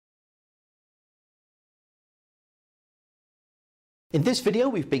In this video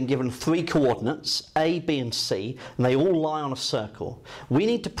we've been given three coordinates, A, B and C, and they all lie on a circle. We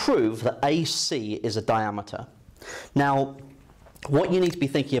need to prove that AC is a diameter. Now what you need to be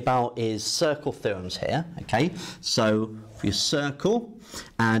thinking about is circle theorems here, okay? So for your circle,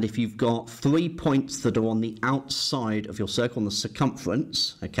 and if you've got 3 points that are on the outside of your circle, on the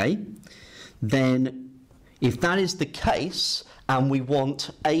circumference, okay, then if that is the case, and we want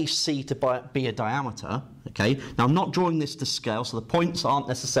AC to be a diameter, okay? Now I'm not drawing this to scale, so the points aren't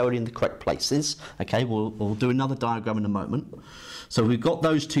necessarily in the correct places, okay? We'll do another diagram in a moment. So we've got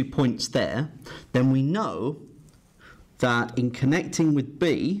those 2 points there, then we know that in connecting with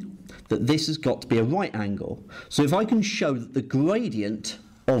B, that this has got to be a right angle. So if I can show that the gradient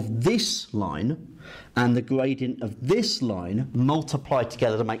of this line and the gradient of this line multiply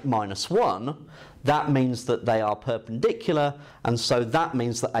together to make -1, that means that they are perpendicular, and so that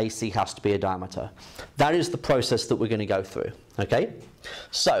means that AC has to be a diameter. That is the process that we're going to go through, okay?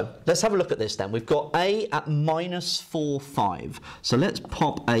 So let's have a look at this then. We've got A at -4,5. So let's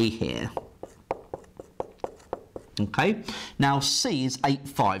pop A here. Okay, now C is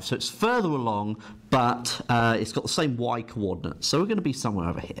 8,5, so it's further along, but it's got the same y coordinates, so we're going to be somewhere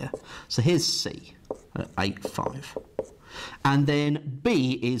over here. So here's C at 8,5. And then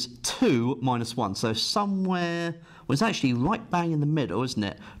B is 2 minus 1, so somewhere, well, it's actually right bang in the middle, isn't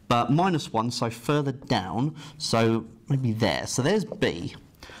it? But -1, so further down, so maybe there. So there's B.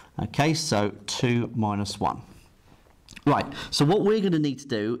 Okay, so 2 minus 1. Right, so what we're going to need to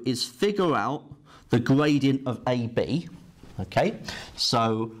do is figure out the gradient of AB. Okay,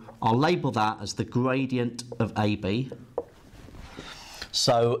 so I'll label that as the gradient of AB.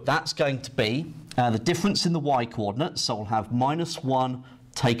 So that's going to be the difference in the y coordinates, so I'll have -1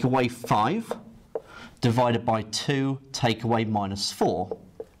 take away 5 divided by 2 take away -4.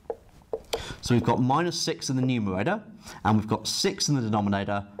 So we've got -6 in the numerator and we've got 6 in the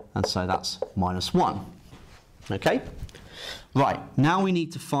denominator, and so that's -1. Okay? Right, now we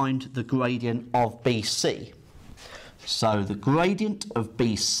need to find the gradient of BC. So the gradient of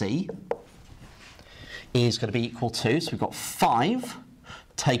BC is going to be equal to, so we've got 5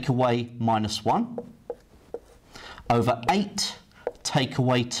 take away -1 over 8 take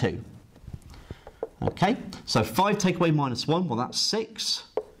away 2. Okay, so 5 take away -1, well that's 6.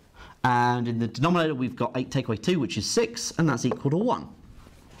 And in the denominator we've got 8 take away 2, which is 6, and that's equal to 1.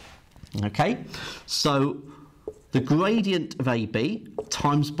 Okay, so the gradient of AB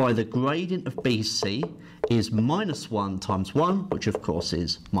times by the gradient of BC is -1 times 1, which of course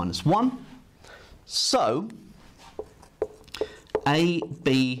is -1. So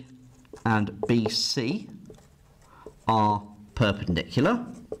AB and BC are perpendicular.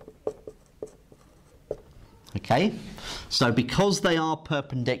 Okay, so because they are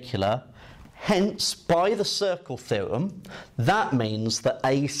perpendicular, hence by the circle theorem, that means that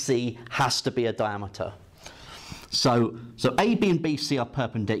AC has to be a diameter. So AB and BC are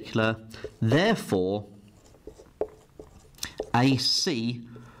perpendicular, therefore AC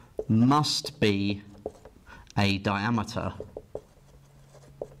must be a diameter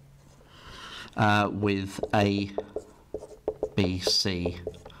with ABC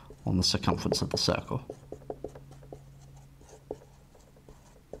on the circumference of the circle.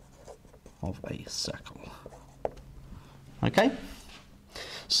 Of a circle. Okay?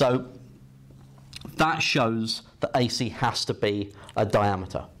 So that shows that AC has to be a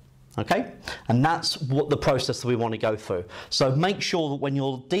diameter, okay? And that's what the process that we want to go through. So make sure that when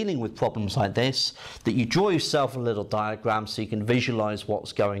you're dealing with problems like this, that you draw yourself a little diagram so you can visualize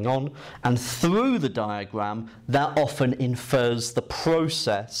what's going on, and through the diagram, that often infers the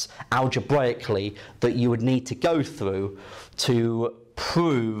process algebraically that you would need to go through to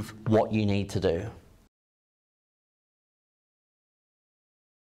prove what you need to do.